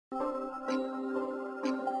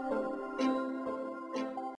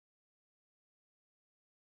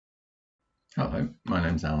Hello, my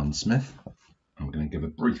name's Alan Smith. I'm going to give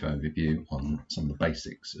a brief overview on some of the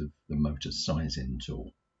basics of the motor size-in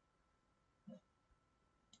tool.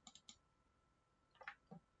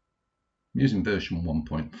 I'm using version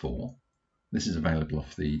 1.4. This is available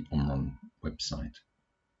off the Omron website.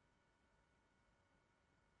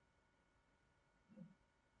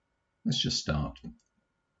 Let's just start.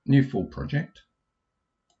 New full project.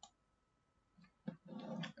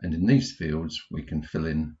 And in these fields we can fill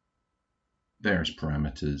in various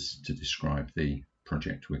parameters to describe the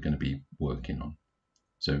project we're going to be working on.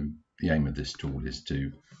 So the aim of this tool is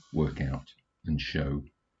to work out and show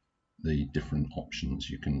the different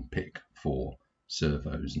options you can pick for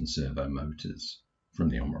servos and servo motors from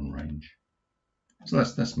the Omron range. So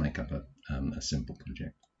let's make up a simple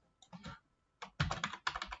project.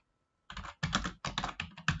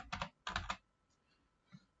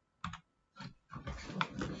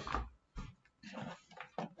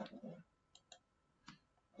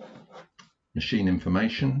 Machine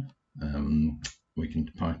information, we can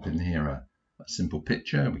type in here a simple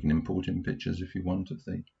picture. We can import in pictures if you want of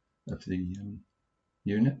the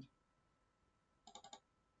unit.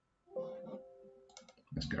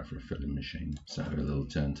 Let's go for a filling machine, so a little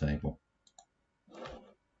turntable.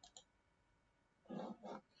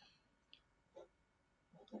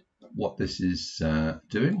 What this is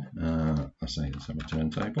doing, let's say let's have a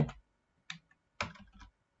turntable.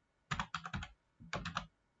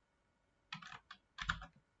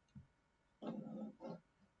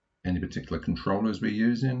 Any particular controllers we're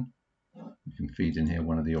using, you can feed in here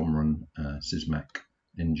one of the Omron SYSMAC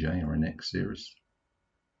NJ or NX series.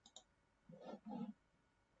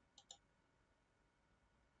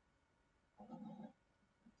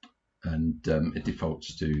 And it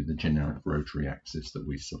defaults to the generic rotary axis that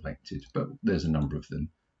we selected, but there's a number of them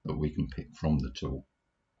that we can pick from the tool.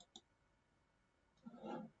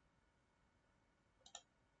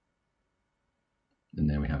 And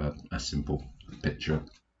there we have a simple picture.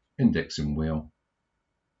 Indexing wheel,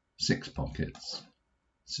 6 pockets,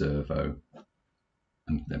 servo,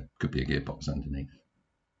 and there could be a gearbox underneath.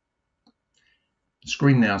 The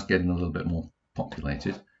screen now is getting a little bit more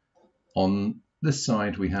populated. On this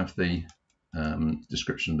side we have the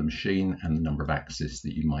description of the machine and the number of axes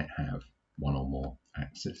that you might have, one or more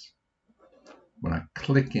axes. When I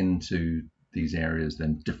click into these areas,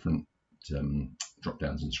 then different drop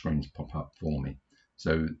downs and screens pop up for me.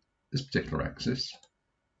 So this particular axis,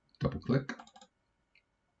 double click,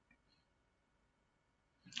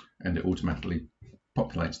 and it automatically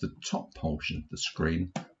populates the top portion of the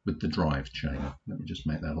screen with the drive chain. Let me just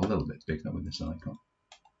make that a little bit bigger with this icon.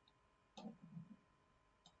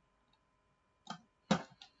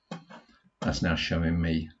 That's now showing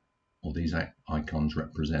me, or these icons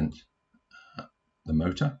represent the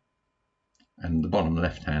motor, and the bottom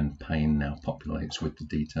left hand pane now populates with the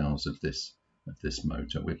details of this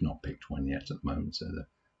motor. We've not picked one yet at the moment, so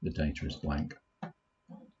the data is blank.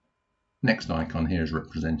 Next icon here is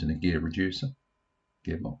representing a gear reducer,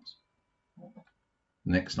 gearbox.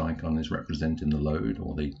 The next icon is representing the load,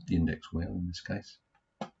 or the index wheel in this case.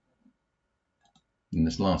 And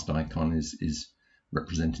this last icon is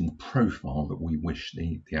representing the profile that we wish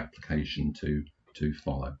the application to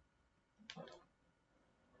follow.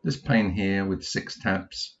 This pane here with 6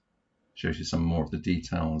 tabs shows you some more of the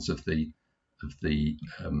details of the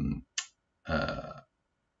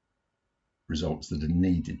results that are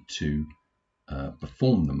needed to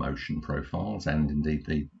perform the motion profiles, and indeed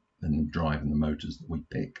the drive and the motors that we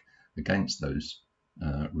pick against those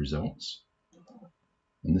results.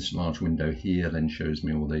 And this large window here then shows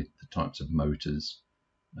me all the types of motors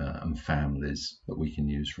and families that we can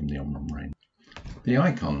use from the Omron range. The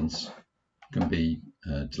icons can be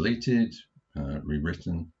deleted,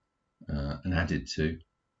 rewritten, and added to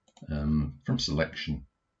from selection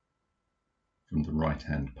from the right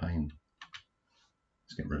hand pane.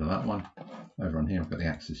 Let's get rid of that one. Over on here I've got the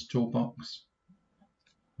axis toolbox.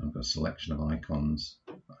 I've got a selection of icons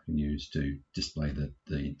I can use to display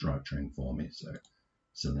the drivetrain for me. So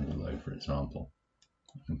cylinder load, for example,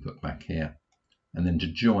 I can put back here. And then to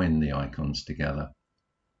join the icons together,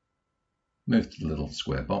 move to the little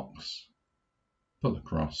square box, pull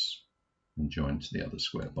across, and join to the other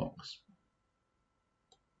square box.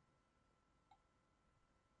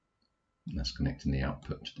 And that's connecting the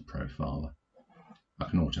output to the profiler. I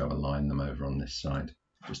can auto align them over on this side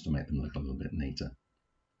just to make them look a little bit neater.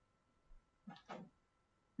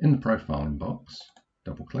 In the profiling box,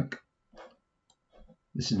 double click.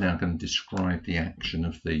 This is now going to describe the action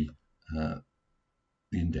of the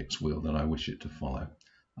index wheel that I wish it to follow.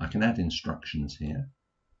 I can add instructions here.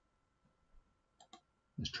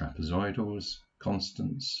 There's trapezoidals,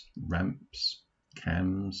 constants, ramps,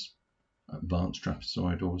 cams, advanced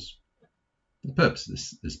trapezoidals. For the purpose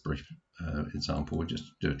of this brief example, we'll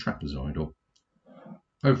just do a trapezoidal.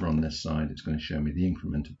 Over on this side, it's going to show me the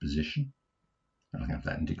incremented position. I'll have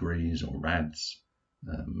that in degrees or rads,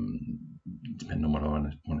 depending on what I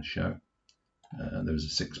want to show. There was a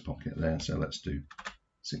 6 pocket there, so let's do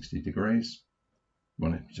 60 degrees. We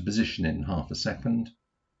want it to position in half a second.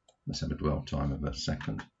 Let's have a dwell time of a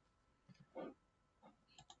second.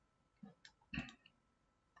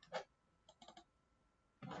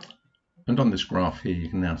 And on this graph here, you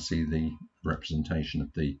can now see the representation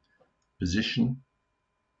of the position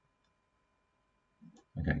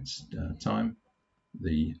against time,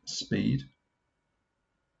 the speed,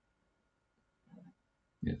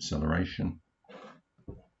 the acceleration,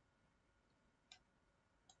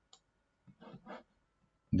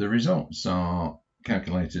 the results are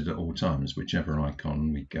calculated at all times. Whichever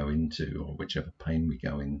icon we go into or whichever pane we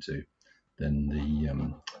go into, then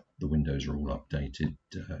the windows are all updated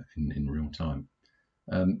in real time.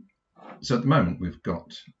 So at the moment we've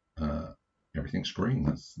got everything's green.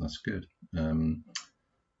 That's good.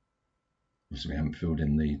 Obviously we haven't filled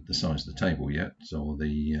in the size of the table yet, or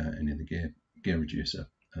the any of the gear reducer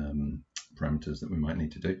parameters that we might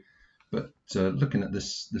need to do. But looking at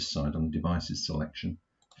this side on the devices selection,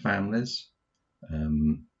 families,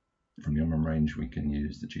 from the Omron range we can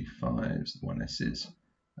use the G5s, the 1Ss.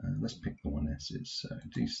 Let's pick the 1Ss, so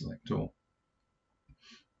deselect all,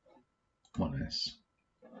 1S.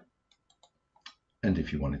 And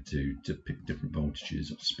if you wanted to pick different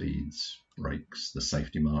voltages or speeds, brakes, the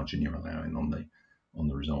safety margin you're allowing on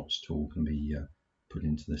the results tool can be put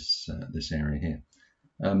into this area here.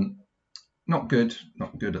 Not good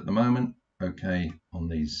at the moment. Okay, on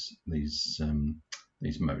these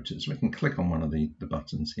motors, we can click on one of the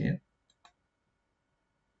buttons here,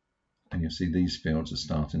 and you'll see these fields are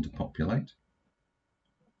starting to populate.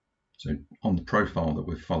 So on the profile that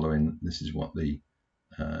we're following, this is what the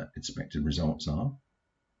expected results are,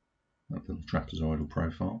 that little trapezoidal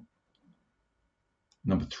profile.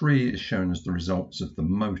 Number 3 is shown as the results of the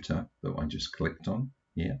motor that I just clicked on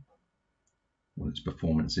here. What its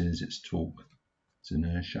performance is, its torque, its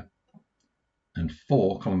inertia. And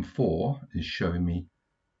column 4 is showing me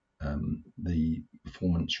the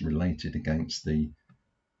performance related against the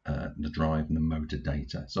drive and the motor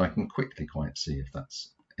data. So I can quickly quite see if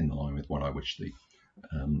that's in line with what I wish the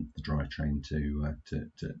drivetrain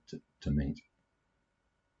to meet.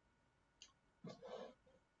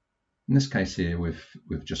 In this case here,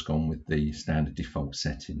 we've just gone with the standard default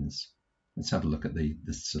settings. Let's have a look at the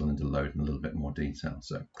cylinder load in a little bit more detail.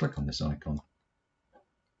 So click on this icon,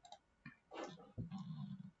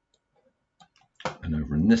 and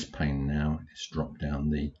over in this pane now, it's dropped down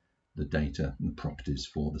the data and the properties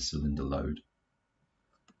for the cylinder load.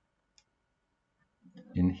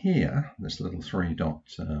 In here, this little 3-dot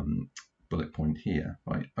bullet point here,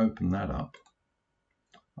 if I open that up,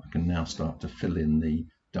 I can now start to fill in the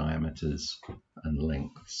diameters and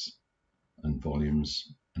lengths and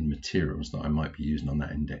volumes and materials that I might be using on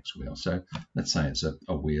that index wheel. So let's say it's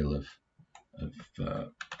a wheel of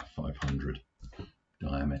 500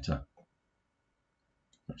 diameter.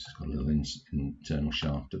 Perhaps it's got a little internal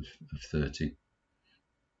shaft of 30.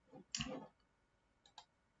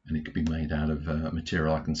 And it could be made out of a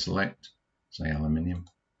material I can select, say aluminium.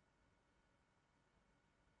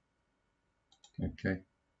 Okay.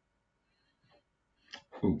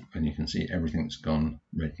 Oh, and you can see everything's gone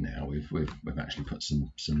red now. We've actually put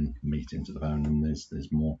some meat into the bone, and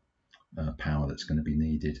there's more power that's going to be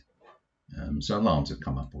needed. So alarms have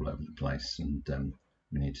come up all over the place, and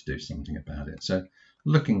we need to do something about it. So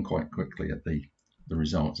looking quite quickly at the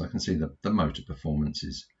results, I can see that the motor performance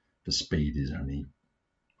for speed is only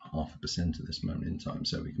 0.5% at this moment in time.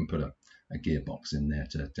 So we can put a gearbox in there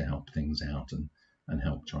to help things out and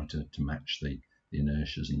help try to match the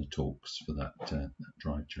inertias and the torques for that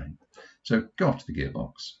drivetrain. So go off to the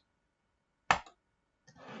gearbox.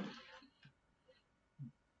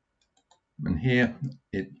 And here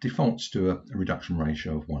it defaults to a reduction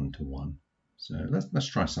ratio of 1:1. So let's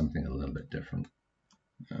try something a little bit different.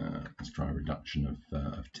 Let's try a reduction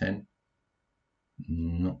of 10.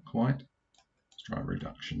 Not quite. Let's try a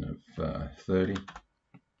reduction of 30.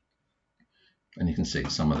 And you can see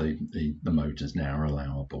some of the motors now are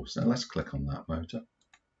allowable. So let's click on that motor.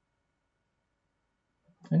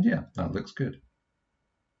 And yeah, that looks good.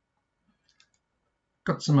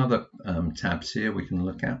 Got some other tabs here we can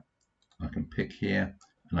look at. I can pick here,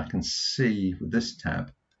 and I can see with this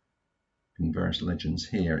tab in various legends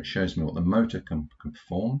here, it shows me what the motor can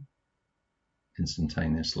perform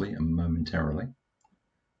instantaneously and momentarily.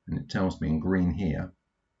 and it tells me in green here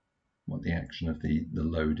what the action of the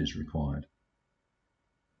load is required.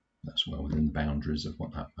 That's well within the boundaries of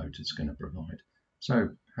what that motor is going to provide. So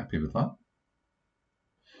happy with that.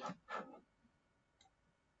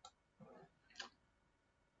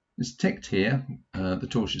 It's ticked here. The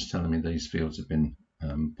torch is telling me these fields have been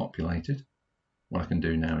populated. What I can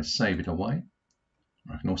do now is save it away.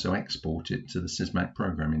 I can also export it to the SYSMAC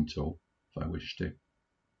programming tool if I wish to.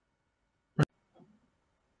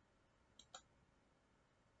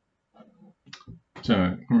 So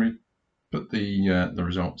I'm going to put the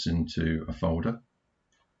results into a folder.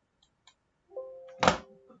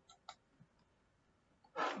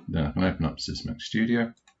 Then I can open up SYSMAC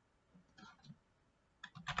Studio.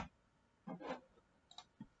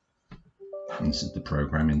 And this is the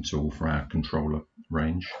programming tool for our controller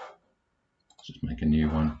range. Let's just make a new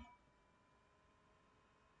one.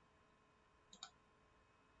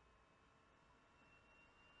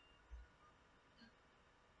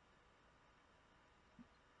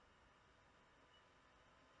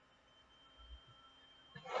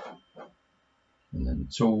 And then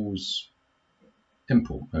Tools,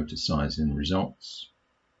 Import Motor Size in Results.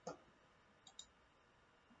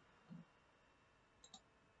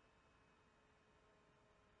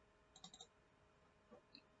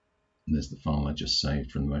 And there's the file I just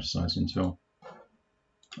saved from the motor sizing tool.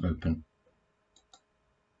 Open.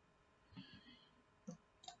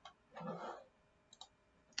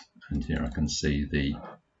 And here I can see the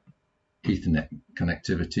Ethernet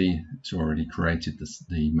connectivity. It's already created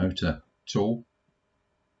the motor tool,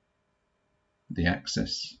 the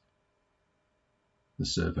axis, the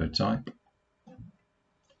servo type,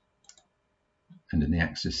 and in the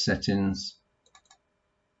axis settings,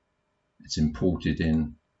 it's imported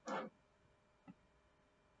in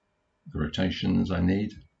the rotations I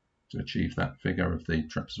need to achieve that figure of the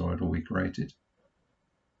trapezoidal we created.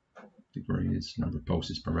 Degrees, number of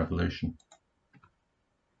pulses per revolution.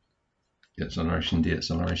 The acceleration,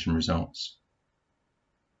 deceleration results.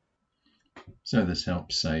 So this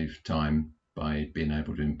helps save time by being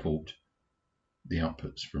able to import the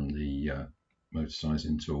outputs from the motor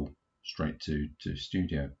sizing tool straight to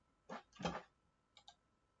Studio.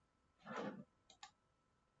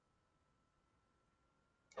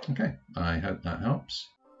 Okay, I hope that helps.